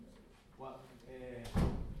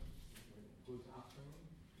Good afternoon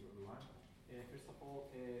to everyone. First of all,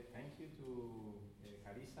 thank you to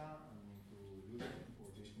Gracia and to Julian for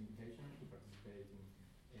this invitation to participate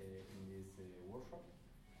in this workshop.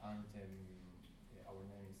 And our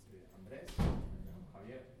name is Andrés, and I'm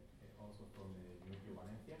Javier, also from the University of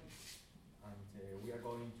Valencia. And we are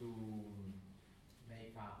going to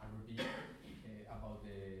make a review about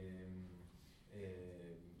the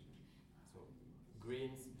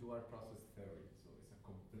Greene's dual process theory. So it's a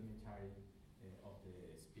complementary of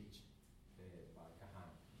the speech by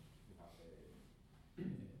Kahan you have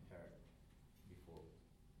heard before.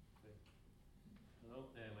 Okay.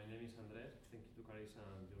 Hello, my name is Andrés. Thank you to Gracia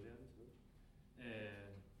and Julian.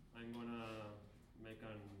 I'm gonna make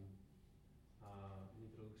an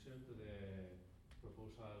introduction to the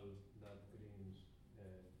proposal that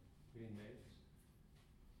Greene makes.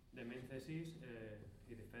 The main thesis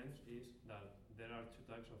he defends is that there are two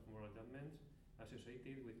types of moral judgments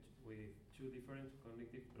associated with two different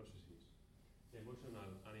cognitive processes. The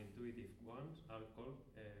emotional and intuitive ones are called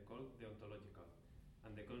deontological,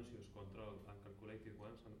 and the conscious, controlled, and calculated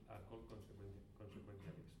ones are called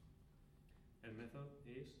consequentialist. The method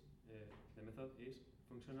is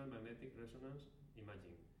functional magnetic resonance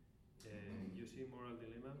imaging, using moral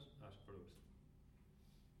dilemmas as proofs.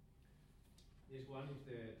 This one is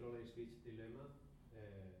the trolley speech dilemma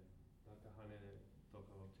that Kahane talked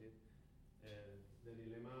about it. The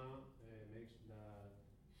dilemma makes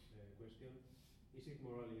the question: is it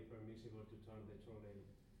morally permissible to turn the trolley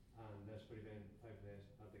and thus prevent 5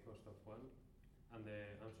 deaths at the cost of 1? And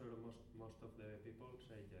the answer of most of the people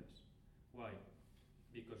say yes. Why?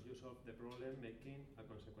 Because you solve the problem making a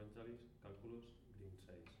consequentialist calculus, Greene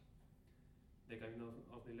says. The kind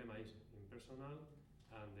of dilemma is impersonal,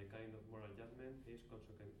 and the kind of moral judgment is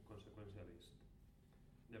consequentialist.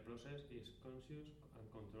 The process is conscious and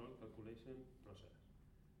controlled calculation process,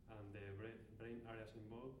 and the brain areas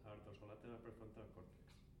involved are dorsolateral prefrontal cortex.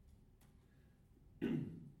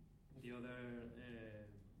 The other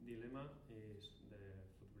dilemma is the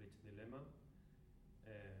footbridge dilemma,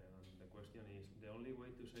 and the question is: the only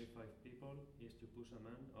way to save 5 people is to push a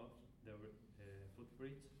man off the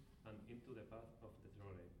footbridge and into the path of the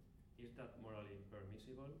trolley. Is that morally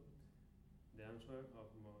permissible? The answer of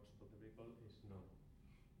most of the people is no.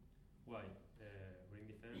 Why? Greene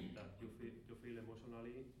defends that you feel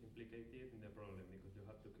emotionally implicated in the problem because you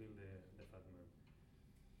have to kill the fat man.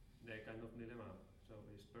 The kind of dilemma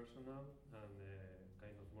is personal, and the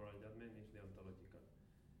kind of moral judgment is deontological.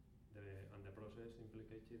 And the process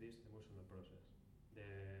implicated is emotional process. The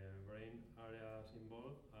brain areas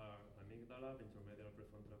involved are amygdala, ventromedial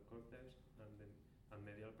prefrontal cortex, and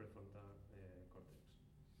medial prefrontal cortex.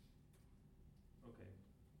 Okay,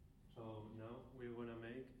 so now we're going to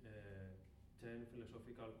make 10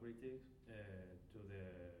 philosophical critiques to the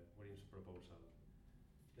Greene's proposal.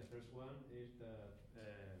 The first one is that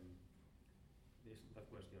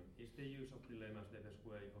question: is the use of dilemmas the best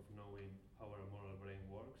way of knowing how our moral brain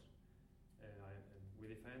works? We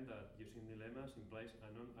defend that using dilemmas implies a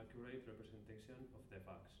non-accurate representation of the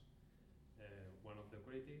facts. One of the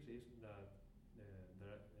critiques is that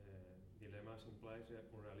dilemmas implies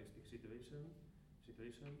unrealistic situations,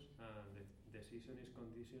 and the decision is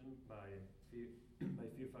conditioned by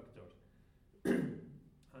few factors,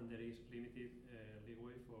 and there is limited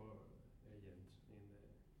leeway for agents in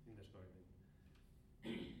the experiment.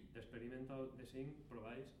 The experimental design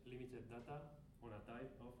provides limited data on a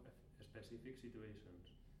type of specific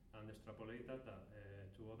situations, and extrapolate data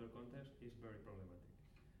to other contexts is very problematic.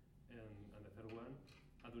 And the third one,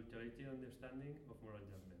 adulterated understanding of moral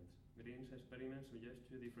judgments. Greene's experiments suggest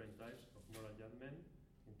 2 different types of moral judgment,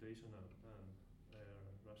 intuitional and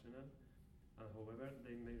rational, and however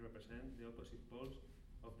they may represent the opposite poles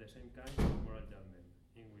of the same kind of moral judgment,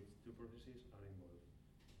 in which 2 processes are involved,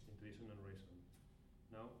 intuition and reason.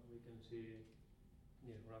 Now we can see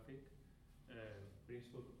this graphic. Greene's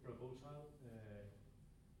proposal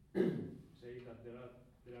says that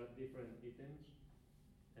there are different items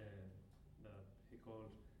that he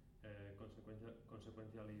calls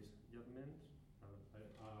consequentialist judgments,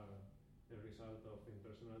 are the result of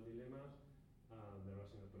impersonal dilemmas and the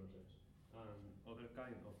rational process. And other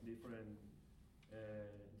kind of different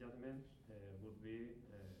judgments would be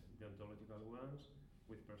the ontological ones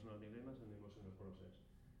with personal dilemmas and emotional process.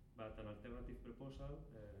 But an alternative proposal,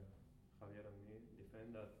 Javier and me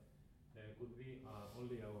defend that could be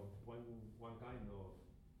only one kind of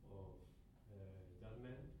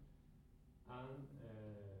judgment, and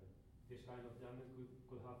this kind of judgment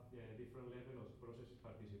could have different level of process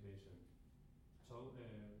participation. So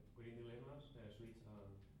Greene dilemmas, switch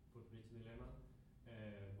and footbridge dilemma,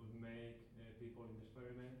 would make people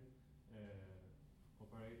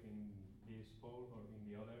this pole or in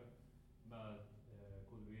the other, but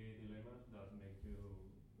could be dilemmas that make you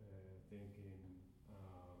think in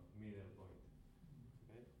middle point.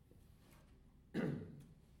 Okay.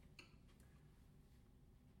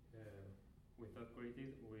 With that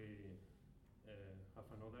created, we have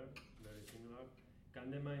another very similar. Can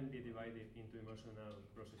the mind be divided into emotional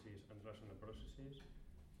processes and rational processes?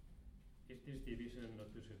 Is this division not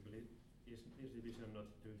too simplistic?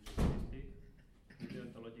 Is the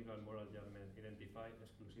ontological moral judgment identified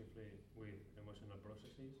exclusively with emotional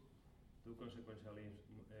processes? Do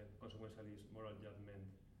consequentialist moral judgment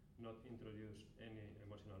not introduce any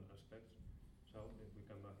emotional aspects? So, if we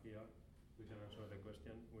come back here, we can answer the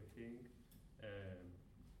question. We think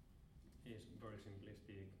is very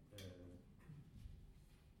simplistic.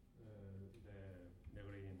 The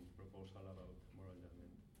Greene proposal about moral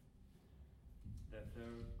judgment. The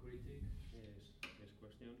third critique is this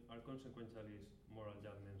question: are consequentialist moral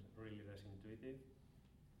judgments really less intuitive?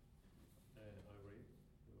 I read.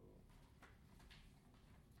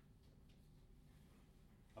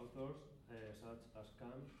 Authors such as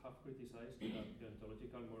Kant have criticized that the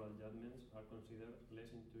ontological moral judgments are considered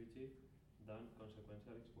less intuitive than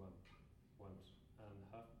consequentialist ones, and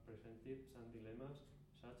have presented some dilemmas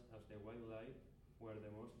such as the white lie, where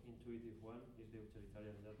the most intuitive one is the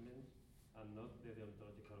utilitarian judgment and not the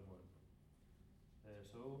deontological one.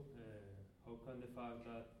 How can the fact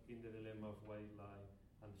that in the dilemma of white lie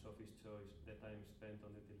and sophist choice the time spent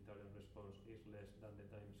on the utilitarian response is less than the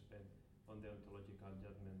time spent on the ontological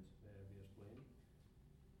judgments be explained?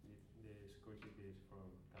 This critique is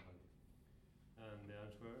from Cavalli. And the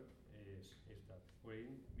answer is that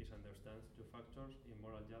Greene misunderstands two factors in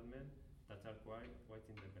moral judgment that are quite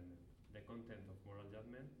independent: the content of moral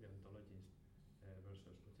judgment, the ontologist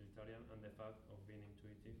versus utilitarian, and the fact of being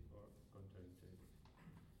intuitive or counterintuitive.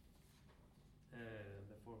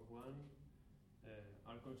 The fourth one,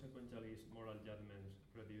 are consequentialist moral judgments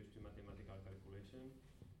reduced to mathematical calculation?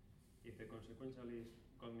 If the consequentialist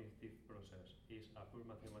cognitive process is a pure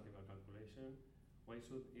mathematical calculation, why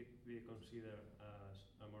should it be considered as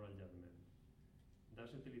a moral judgment?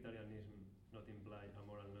 Does utilitarianism not imply a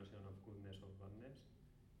moral notion of goodness or badness?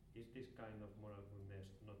 Is this kind of moral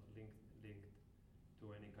goodness not linked to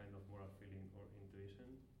any kind of moral feeling or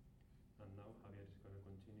intuition? And now Javier is going to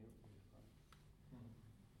continue.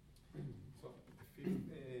 So the fifth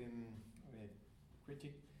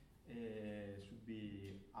critique should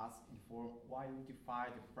be asked in form: why identify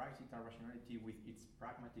the practical rationality with its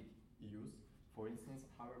pragmatic use? For instance,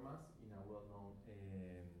 Habermas, in a well-known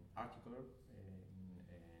article in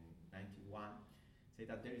 91, say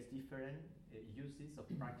that there is different uses of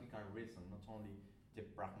practical reason, not only the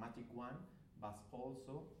pragmatic one, but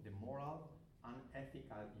also the moral and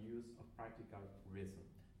ethical use of practical reason.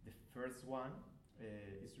 The first one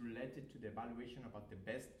is related to the evaluation about the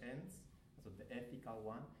best ends, so the ethical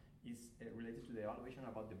one is related to the evaluation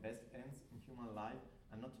about the best ends in human life,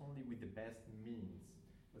 and not only with the best means,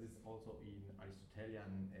 but it's also in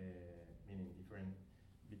Aristotelian meaning, different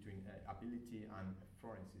between ability and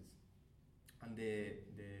affordances. And the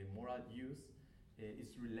moral use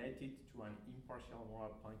is related to an impartial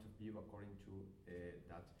moral point of view according to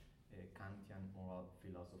that Kantian moral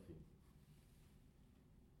philosophy.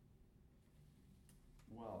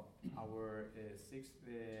 Well, our sixth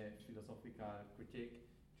philosophical critique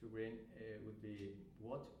to Greene would be: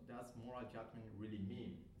 what does moral judgment really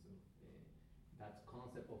mean? So that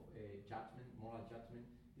concept of judgment, moral judgment,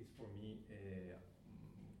 is for me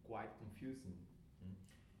quite confusing.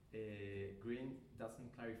 Greene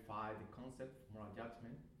doesn't clarify the concept of moral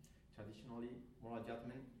judgment. Traditionally, moral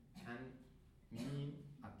judgment can mean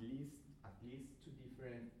at least two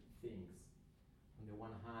different things. On the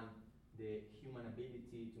one hand, the human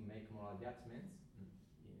ability to make moral judgments,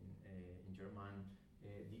 in German,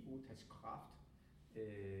 die Urteilskraft,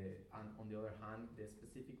 and on the other hand, the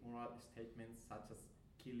specific moral statements such as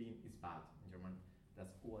killing is bad, in German,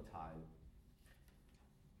 das Urteil.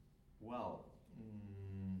 Well,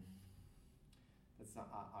 that's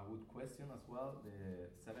a good question as well. The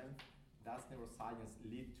seventh: does neuroscience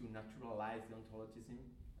lead to naturalized deontologism?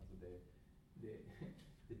 Also the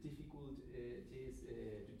difficult it is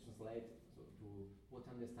to translate, so to what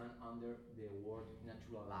understand under the word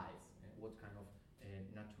naturalize, what kind of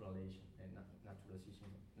naturalization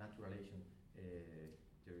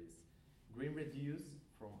there is. Greene reduced,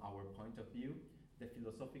 from our point of view, the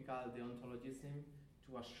philosophical deontologism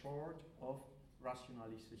to a sort of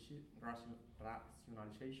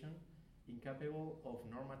rationalization incapable of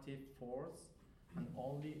normative force and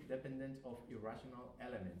only dependent of irrational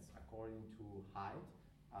elements, according to Hyde,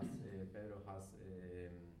 as Pedro has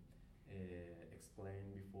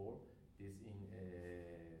explained before. is in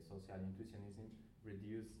social intuitionism,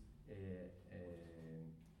 reduce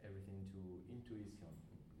everything to intuition,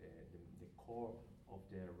 the core of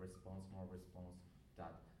the response, more response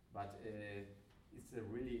that. But it's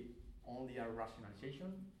really only a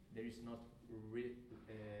rationalization. There is not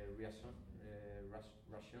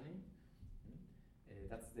rationing.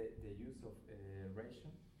 That's the use of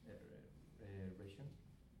ration.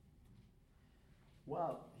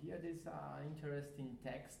 Well, here there's an interesting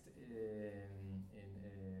text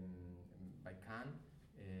by Kant,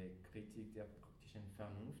 Kritik der praktischen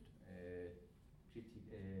Vernunft,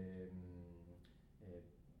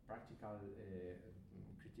 practical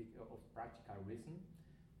critique of practical reason,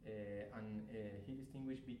 and he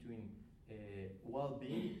distinguished between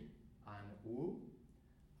well-being and Wohl,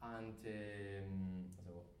 and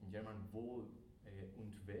so in German Wohl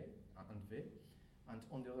und Weh, and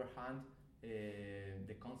on the other hand,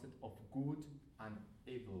 the concept of good and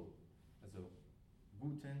evil. Also,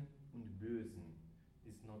 Guten und Bösen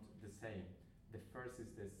is not the same. The first is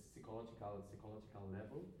the psychological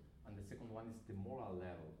level, and the second one is the moral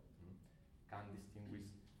level. Can distinguish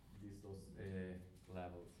those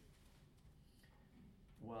levels.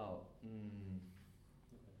 Well, explain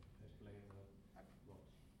that.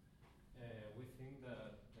 We think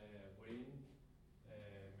that Greene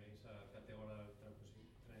makes a categorical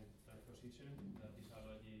transposition that is a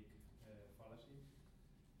logic fallacy,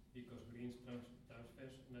 because Greene's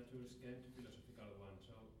transfers natural scheme to philosophical one.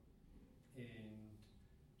 So in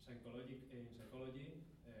psychology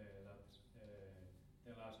that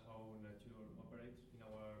tell us how nature operates in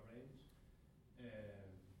our brains,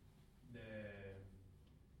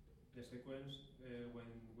 the sequence when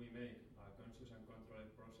we make a conscious and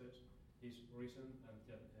controlled process is reason and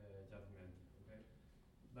judgment. Okay,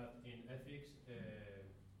 but in ethics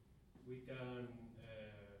we can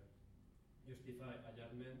justify a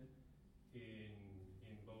judgment in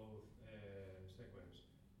both sequence,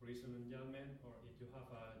 reason and judgment, or if you have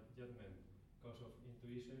a judgment because of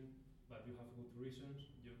intuition, but you have good reasons,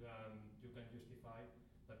 you can justify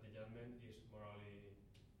that the judgment is morally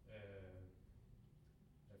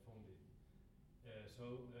founded.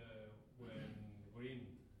 So when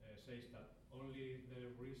Greene says that only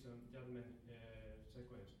the reason judgment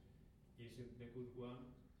sequence is the good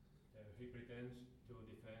one, he pretends to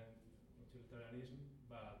defend utilitarianism,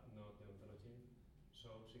 but not the ontology. So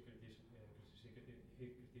he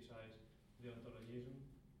criticizes the ontologism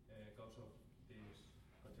because of this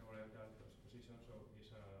categorical transposition, so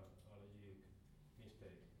it's a logic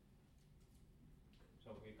mistake. So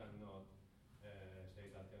we cannot say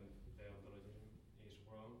that the ontologism is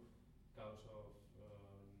wrong because of a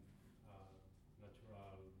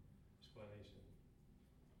natural explanation.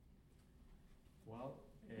 Well,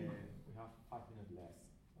 we have 5 minutes less.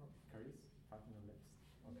 Caris, 5 minutes less.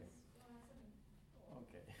 Okay.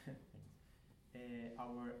 Okay.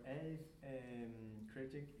 Our eighth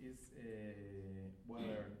critic is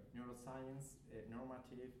whether neuroscience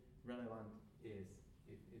normative relevant is,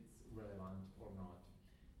 if it's relevant or not.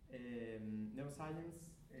 Neuroscience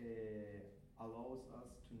allows us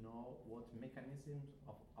to know what mechanisms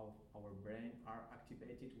of our brain are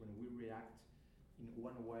activated when we react in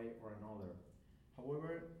one way or another.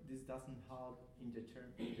 However, this doesn't help in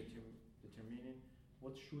determining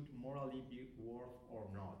what should morally be worth or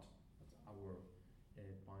not. That's our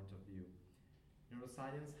point of view.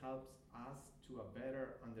 Neuroscience helps us to a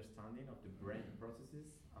better understanding of the brain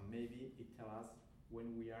processes, and maybe it tells us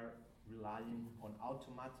when we are relying on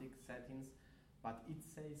automatic settings, but it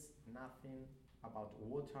says nothing about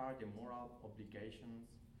what are the moral obligations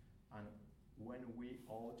and when we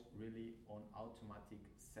ought really on automatic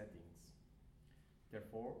settings.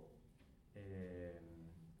 Therefore,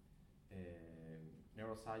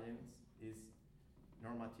 neuroscience is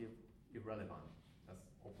normative irrelevant. That's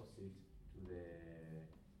opposite to the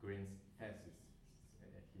Greene's thesis.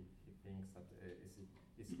 He thinks that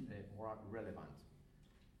it's more relevant.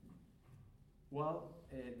 Well,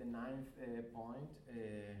 the ninth point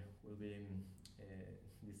will be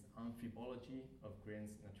this amphibology of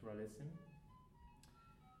Greene's naturalism.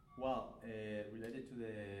 Well, related to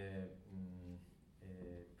the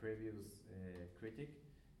previous critic,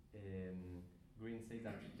 Greene says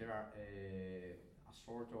that there are a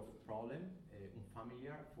sort of problem,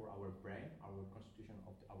 unfamiliar for our brain, our constitution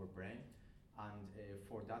of our brain, and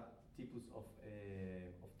for that typus of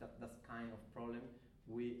that kind of problem,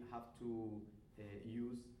 we have to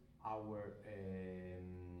use our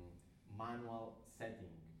manual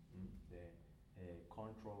setting, the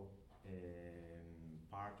control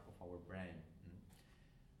part of our brain.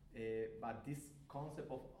 But this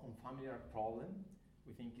concept of unfamiliar problem,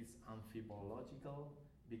 we think is amphibological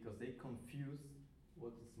because they confuse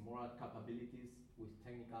what is moral capabilities with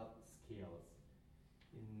technical skills.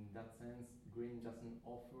 In that sense, Greene doesn't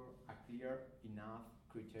offer a clear enough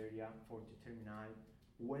criteria for determining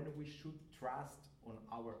when we should trust on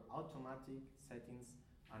our automatic settings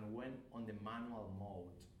and when on the manual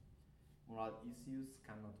mode. Moral issues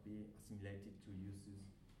cannot be assimilated to uses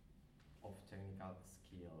of technical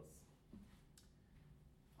skills.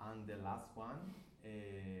 And the last one,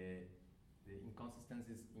 the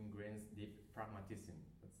inconsistencies in Greene's deep pragmatism.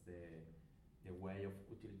 That's the way of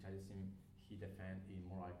utilitarianism he defends in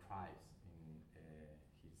Moral Tribes in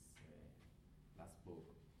his last book.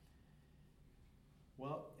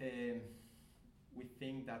 Well, we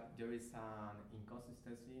think that there is an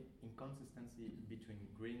inconsistency between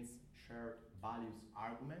Greene's shared values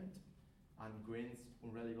argument and Greene's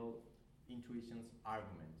unreliable intuitions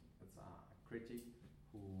argument. That's a critic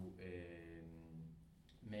who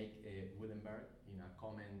make Willenberg in a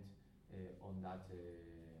comment on that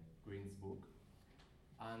Greene's book.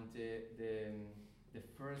 And the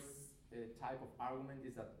first type of argument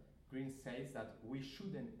is that Greene says that we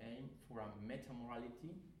shouldn't aim for a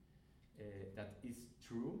meta-morality that is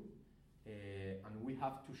true, and we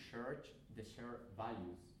have to search the shared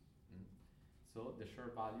values. So the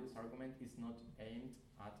shared values argument is not aimed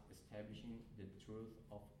at establishing the truth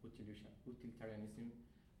of utilitarianism,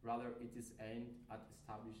 rather it is aimed at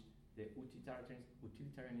establishing the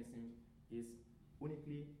utilitarianism is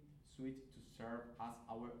uniquely suited to serve as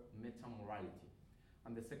our meta-morality.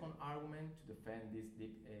 And the second argument to defend this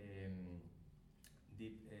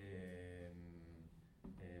deep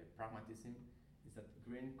pragmatism is that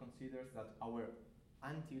Greene considers that our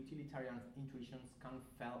anti-utilitarian intuitions can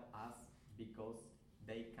fail us because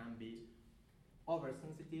they can be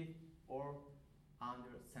oversensitive or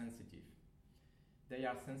undersensitive. They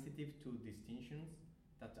are sensitive to distinctions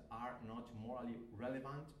that are not morally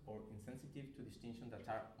relevant or insensitive to distinctions that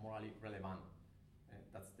are morally relevant.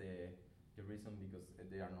 That's the reason, because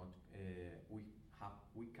they are not,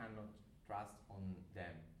 we cannot trust on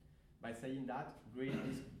them. By saying that, Greene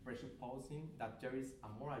is presupposing that there is a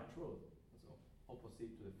moral truth, so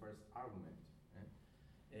opposite to the first argument,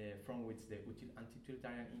 from which the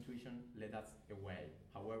anti-utilitarian intuition led us away.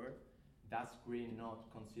 However, does Greene not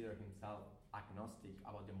consider himself agnostic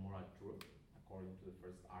about the moral truth, according to the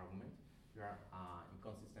first argument? There are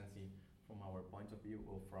inconsistency from our point of view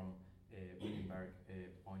or from Willenberg's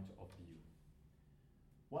point of view.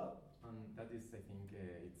 Well, that is, I think,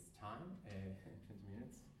 it's time, 20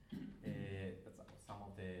 minutes. That's some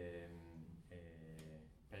of the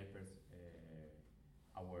papers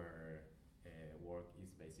our work is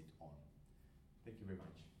based on. Thank you very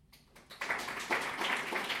much.